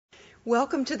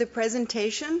Welcome to the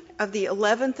presentation of the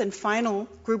 11th and final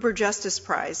Gruber Justice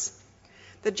Prize.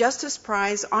 The Justice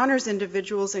Prize honors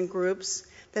individuals and groups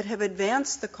that have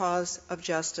advanced the cause of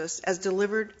justice as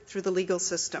delivered through the legal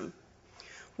system.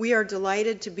 We are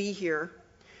delighted to be here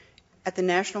at the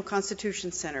National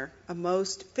Constitution Center, a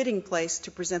most fitting place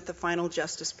to present the final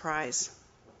Justice Prize.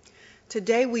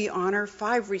 Today we honor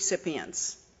 5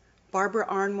 recipients: Barbara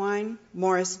Arnwine,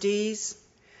 Morris Dees,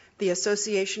 the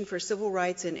Association for Civil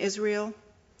Rights in Israel,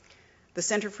 the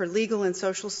Center for Legal and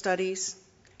Social Studies,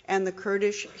 and the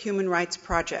Kurdish Human Rights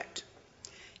Project.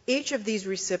 Each of these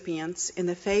recipients, in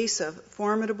the face of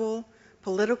formidable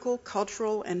political,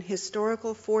 cultural, and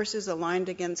historical forces aligned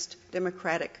against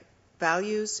democratic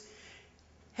values,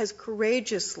 has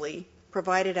courageously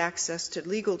provided access to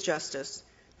legal justice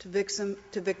to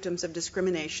victims of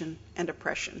discrimination and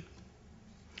oppression.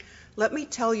 Let me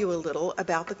tell you a little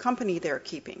about the company they're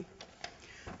keeping.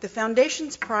 The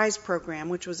Foundation's Prize Program,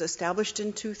 which was established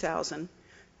in 2000,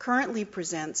 currently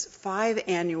presents 5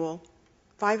 annual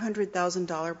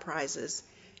 $500,000 prizes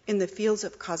in the fields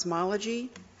of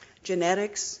cosmology,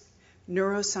 genetics,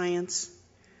 neuroscience,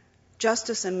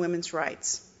 justice, and women's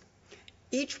rights.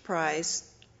 Each prize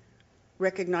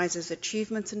recognizes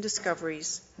achievements and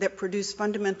discoveries that produce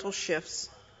fundamental shifts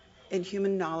in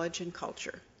human knowledge and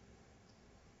culture.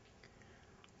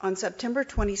 On September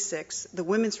 26, the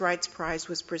Women's Rights Prize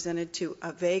was presented to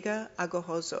Avega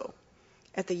Agohozo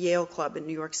at the Yale Club in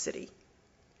New York City.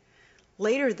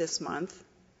 Later this month,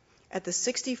 at the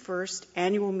 61st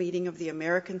annual meeting of the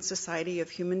American Society of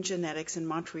Human Genetics in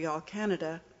Montreal,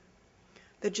 Canada,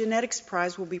 the Genetics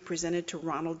Prize will be presented to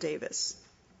Ronald Davis.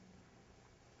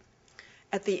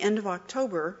 At the end of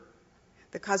October,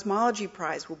 the Cosmology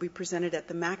Prize will be presented at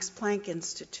the Max Planck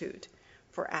Institute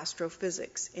for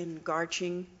Astrophysics in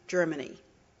Garching, Germany,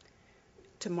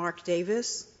 to Mark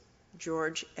Davis,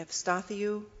 George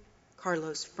Efstathiou,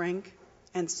 Carlos Frank,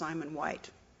 and Simon White.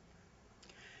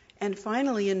 And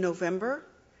finally, in November,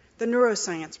 the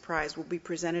Neuroscience Prize will be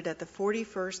presented at the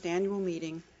 41st annual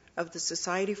meeting of the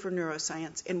Society for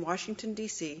Neuroscience in Washington,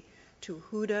 D.C., to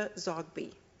Huda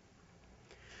Zogby.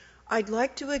 I'd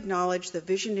like to acknowledge the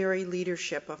visionary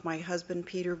leadership of my husband,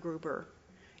 Peter Gruber,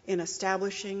 in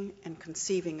establishing and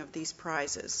conceiving of these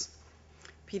prizes.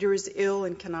 Peter is ill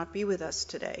and cannot be with us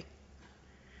today.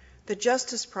 The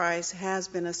Justice Prize has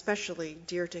been especially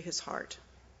dear to his heart.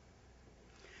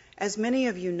 As many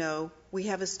of you know, we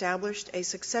have established a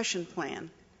succession plan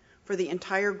for the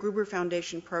entire Gruber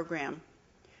Foundation program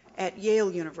at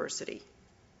Yale University.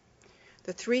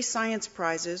 The 3 science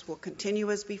prizes will continue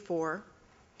as before,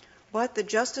 but the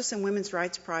Justice and Women's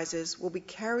Rights Prizes will be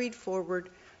carried forward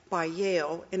by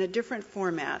Yale in a different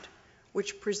format,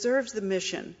 which preserves the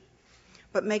mission,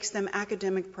 but makes them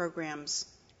academic programs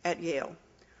at Yale,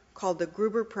 called the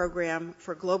Gruber Program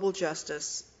for Global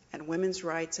Justice and Women's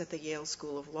Rights at the Yale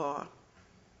School of Law.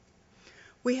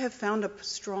 We have found a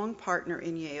strong partner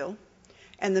in Yale,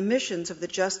 and the missions of the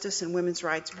Justice and Women's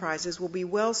Rights Prizes will be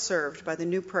well served by the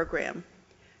new program,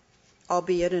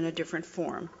 albeit in a different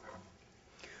form.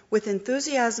 With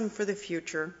enthusiasm for the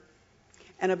future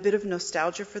and a bit of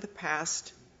nostalgia for the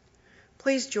past,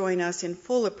 please join us in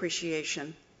full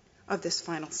appreciation of this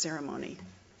final ceremony.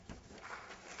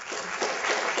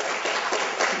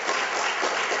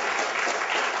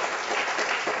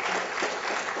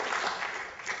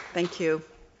 Thank you.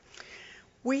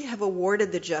 We have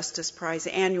awarded the Justice Prize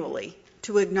annually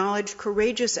to acknowledge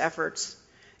courageous efforts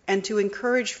and to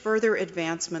encourage further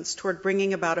advancements toward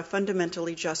bringing about a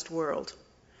fundamentally just world.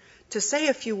 To say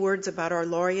a few words about our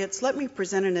laureates, let me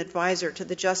present an advisor to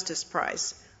the Justice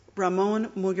Prize, Ramon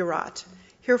Mullerat,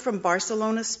 here from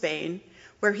Barcelona, Spain,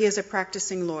 where he is a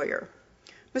practicing lawyer.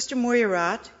 Mr.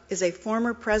 Mullerat is a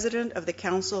former president of the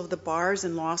Council of the Bars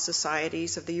and Law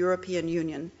Societies of the European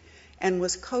Union and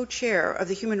was co-chair of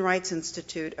the Human Rights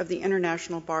Institute of the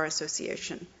International Bar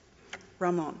Association.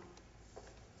 Ramon.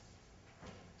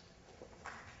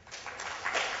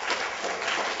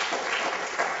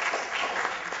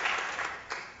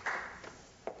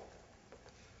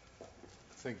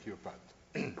 Thank you,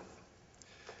 Pat.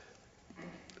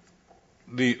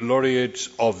 The laureates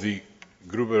of the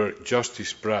Gruber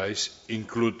Justice Prize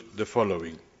include the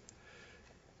following.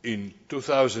 In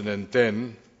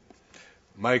 2010,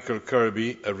 Michael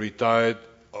Kirby, a retired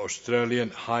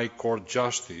Australian High Court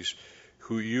Justice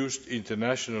who used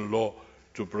international law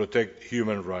to protect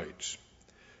human rights.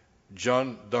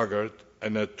 John Duggart,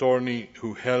 an attorney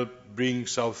who helped bring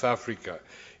South Africa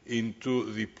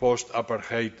into the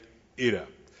post-apartheid era,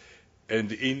 and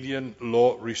the Indian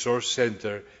Law Resource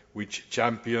Centre, which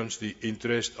champions the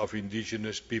interest of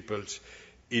indigenous peoples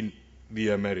in the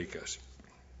Americas.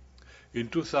 In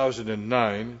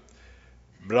 2009,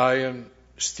 Brian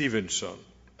Stevenson,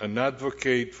 an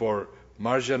advocate for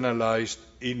marginalized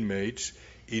inmates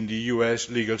in the US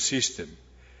legal system,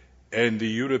 and the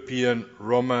European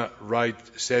Roma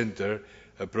Rights Center,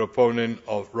 a proponent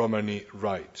of Romani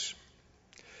rights.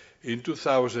 In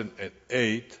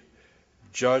 2008,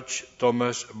 Judge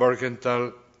Thomas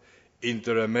Bergenthal,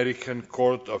 Inter-American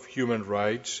Court of Human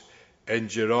Rights, and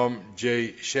Jerome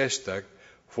J. Shestak,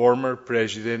 former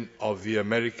president of the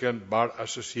American Bar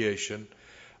Association,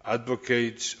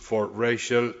 advocates for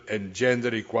racial and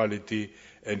gender equality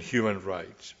and human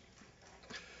rights.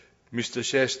 Mr.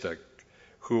 Shestak,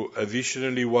 who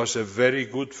additionally was a very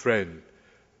good friend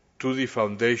to the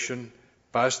Foundation,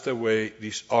 passed away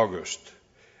this August,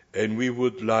 and we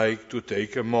would like to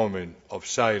take a moment of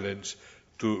silence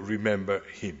to remember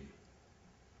him.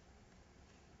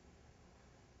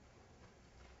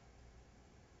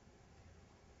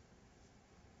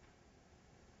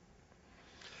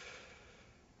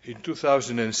 In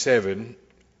 2007,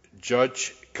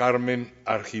 Judge Carmen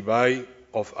Argibay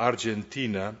of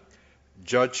Argentina,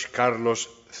 Judge Carlos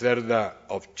Cerda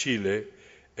of Chile,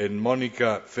 and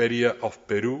Mónica Feria of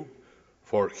Peru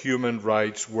for human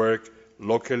rights work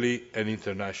locally and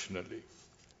internationally.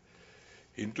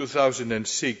 In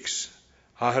 2006,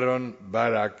 Aharon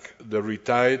Barak, the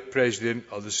retired president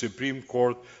of the Supreme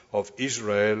Court of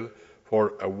Israel,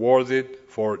 was awarded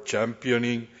for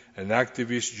championing an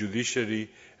activist judiciary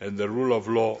and the rule of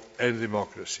law and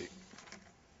democracy.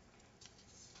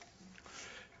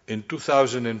 In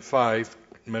 2005,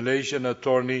 Malaysian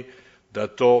attorney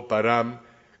Dato' Param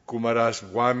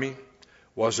Kumaraswamy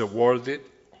was awarded,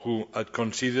 who, at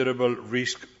considerable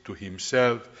risk to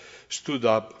himself, stood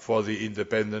up for the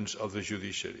independence of the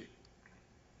judiciary.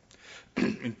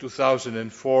 In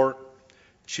 2004,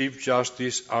 Chief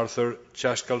Justice Arthur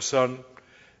Chaskalson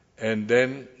and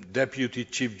then Deputy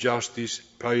Chief Justice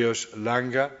Pius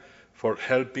Langa for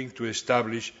helping to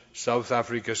establish South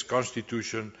Africa's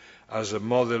constitution as a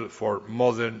model for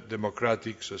modern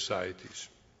democratic societies.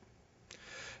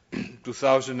 In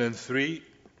 2003,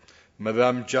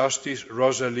 Madame Justice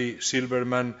Rosalie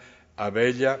Silberman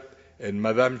Abella and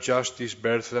Madame Justice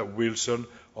Bertha Wilson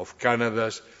of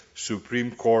Canada's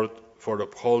Supreme Court for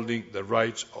upholding the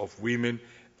rights of women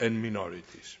and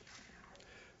minorities.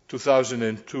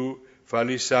 2002,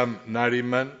 Falisam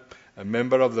Nariman, a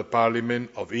member of the Parliament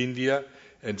of India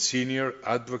and senior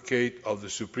advocate of the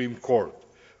Supreme Court,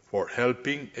 for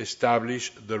helping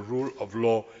establish the rule of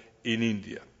law in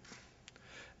India.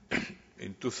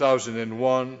 In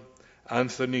 2001,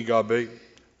 Anthony Gabe,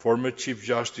 former Chief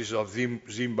Justice of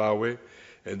Zimbabwe,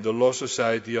 and the Law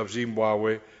Society of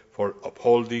Zimbabwe for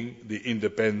upholding the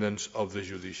independence of the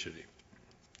judiciary.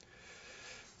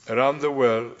 Around the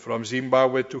world, from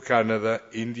Zimbabwe to Canada,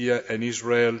 India and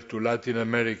Israel to Latin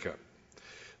America,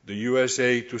 the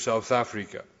USA to South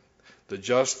Africa, the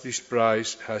Justice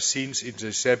Prize has since its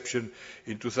inception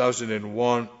in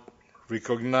 2001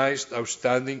 recognized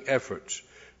outstanding efforts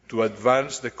to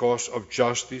advance the cause of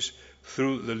justice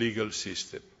through the legal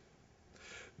system.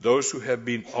 Those who have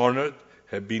been honored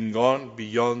have been gone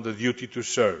beyond the duty to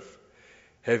serve,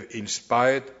 have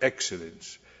inspired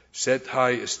excellence, set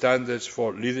high standards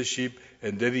for leadership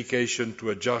and dedication to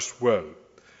a just world,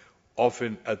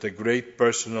 often at a great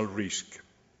personal risk.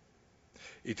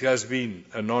 It has been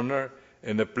an honor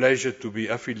and a pleasure to be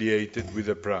affiliated with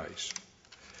the prize.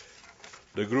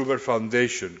 The Gruber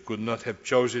Foundation could not have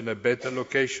chosen a better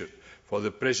location for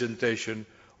the presentation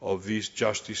of this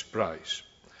Justice Prize.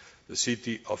 The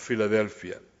city of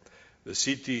Philadelphia, the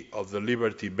city of the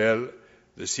Liberty Bell,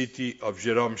 the city of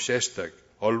Jerome Shestak,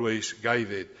 always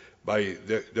guided by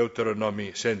the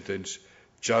Deuteronomy sentence,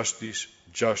 justice,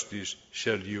 justice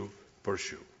shall you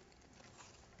pursue.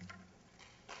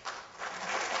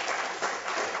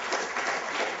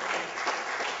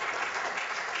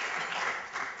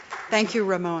 Thank you,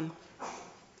 Ramon.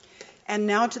 And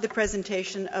now to the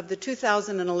presentation of the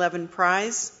 2011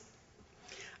 prize.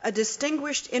 A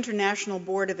distinguished international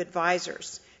board of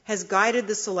advisors has guided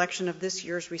the selection of this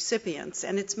year's recipients,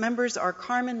 and its members are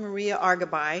Carmen Maria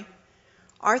Argibay,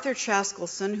 Arthur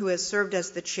Chaskalson, who has served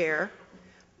as the chair,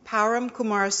 Param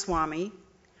Kumaraswamy,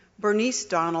 Bernice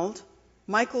Donald,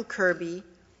 Michael Kirby,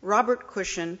 Robert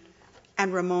Cushion,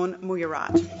 and Ramon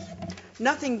Muyirat.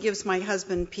 Nothing gives my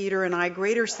husband Peter and I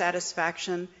greater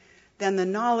satisfaction than the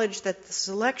knowledge that the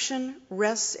selection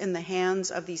rests in the hands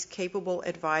of these capable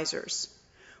advisors.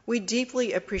 We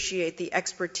deeply appreciate the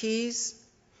expertise,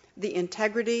 the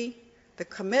integrity, the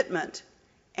commitment,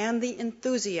 and the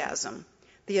enthusiasm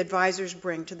the advisors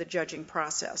bring to the judging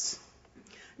process.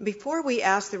 Before we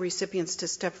ask the recipients to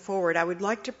step forward, I would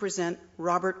like to present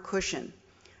Robert Cushion,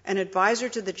 an advisor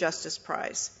to the Justice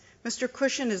Prize. Mr.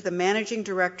 Cushion is the managing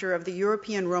director of the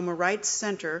European Roma Rights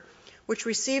Center, which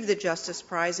received the Justice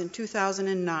Prize in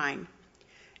 2009,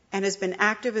 and has been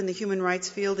active in the human rights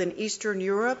field in Eastern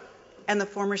Europe and the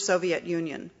former Soviet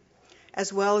Union,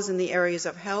 as well as in the areas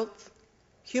of health,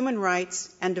 human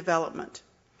rights, and development.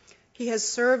 He has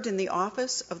served in the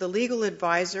office of the legal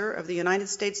advisor of the United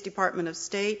States Department of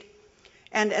State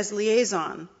and as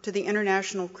liaison to the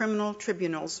International Criminal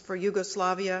Tribunals for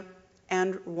Yugoslavia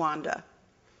and Rwanda.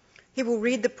 He will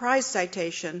read the prize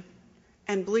citation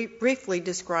and briefly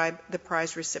describe the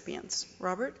prize recipients.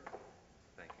 Robert?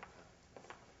 Thank you.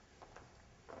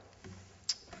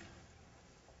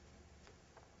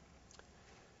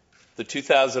 The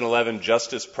 2011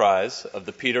 Justice Prize of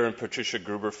the Peter and Patricia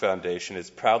Gruber Foundation is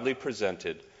proudly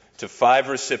presented to 5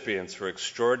 recipients for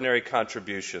extraordinary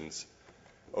contributions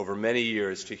over many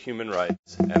years to human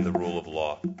rights and the rule of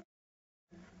law.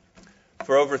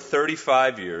 For over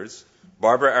 35 years,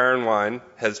 Barbara Ehrenwein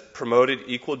has promoted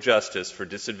equal justice for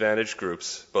disadvantaged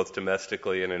groups, both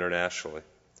domestically and internationally.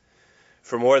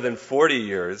 For more than 40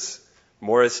 years,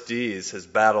 Morris Dees has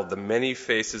battled the many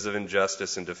faces of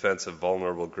injustice in defense of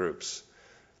vulnerable groups.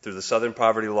 Through the Southern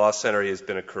Poverty Law Center, he has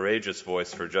been a courageous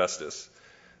voice for justice.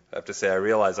 I have to say, I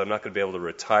realize I'm not going to be able to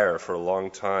retire for a long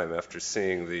time after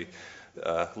seeing the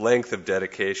length of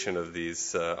dedication of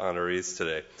these honorees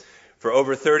today. For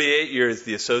over 38 years,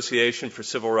 the Association for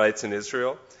Civil Rights in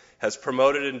Israel has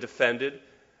promoted and defended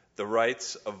the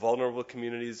rights of vulnerable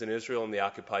communities in Israel and the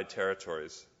occupied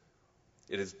territories.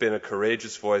 It has been a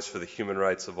courageous voice for the human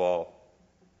rights of all.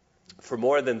 For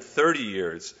more than 30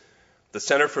 years, the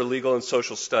Center for Legal and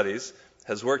Social Studies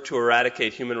has worked to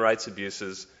eradicate human rights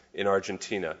abuses in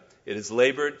Argentina. It has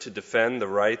labored to defend the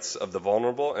rights of the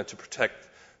vulnerable and to protect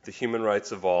the human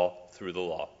rights of all through the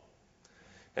law.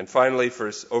 And finally,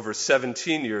 for over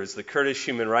 17 years, the Kurdish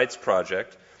Human Rights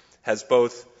Project has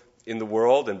both in the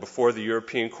world and before the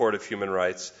European Court of Human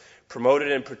Rights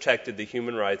promoted and protected the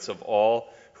human rights of all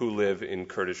who live in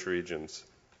Kurdish regions.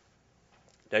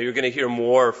 Now, you're going to hear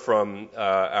more from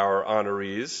our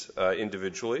honorees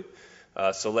individually,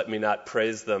 so let me not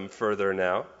praise them further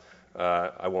now.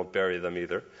 I won't bury them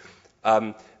either.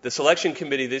 The selection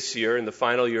committee this year, in the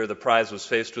final year of the prize, was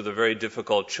faced with a very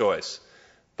difficult choice.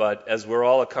 But as we're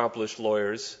all accomplished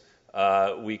lawyers,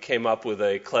 we came up with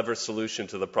a clever solution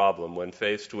to the problem. When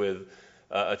faced with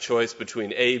a choice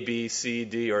between A, B, C,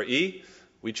 D, or E,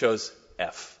 we chose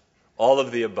F. All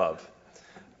of the above.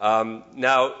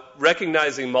 Now,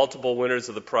 recognizing multiple winners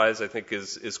of the prize, I think,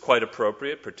 is quite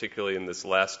appropriate, particularly in this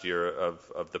last year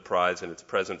of the prize in its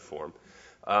present form.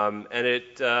 And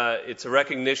it's a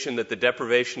recognition that the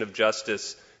deprivation of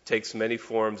justice takes many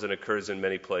forms and occurs in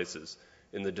many places,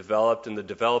 in the developed and the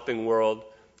developing world,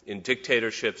 in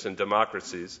dictatorships and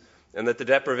democracies, and that the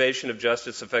deprivation of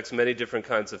justice affects many different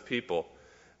kinds of people.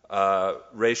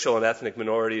 Racial and ethnic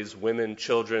minorities, women,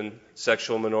 children,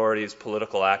 sexual minorities,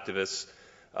 political activists.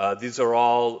 These are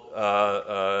all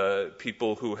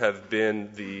people who have been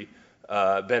the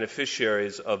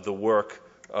beneficiaries of the work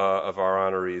of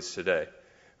our honorees today.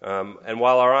 And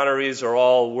while our honorees are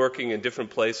all working in different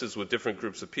places with different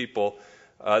groups of people,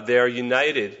 they are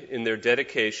united in their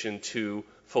dedication to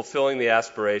fulfilling the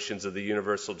aspirations of the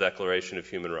Universal Declaration of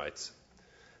Human Rights,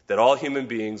 that all human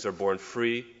beings are born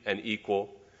free and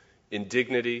equal in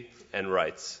dignity and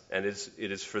rights. And it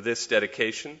is for this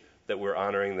dedication that we're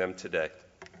honoring them today.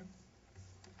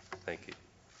 Thank you.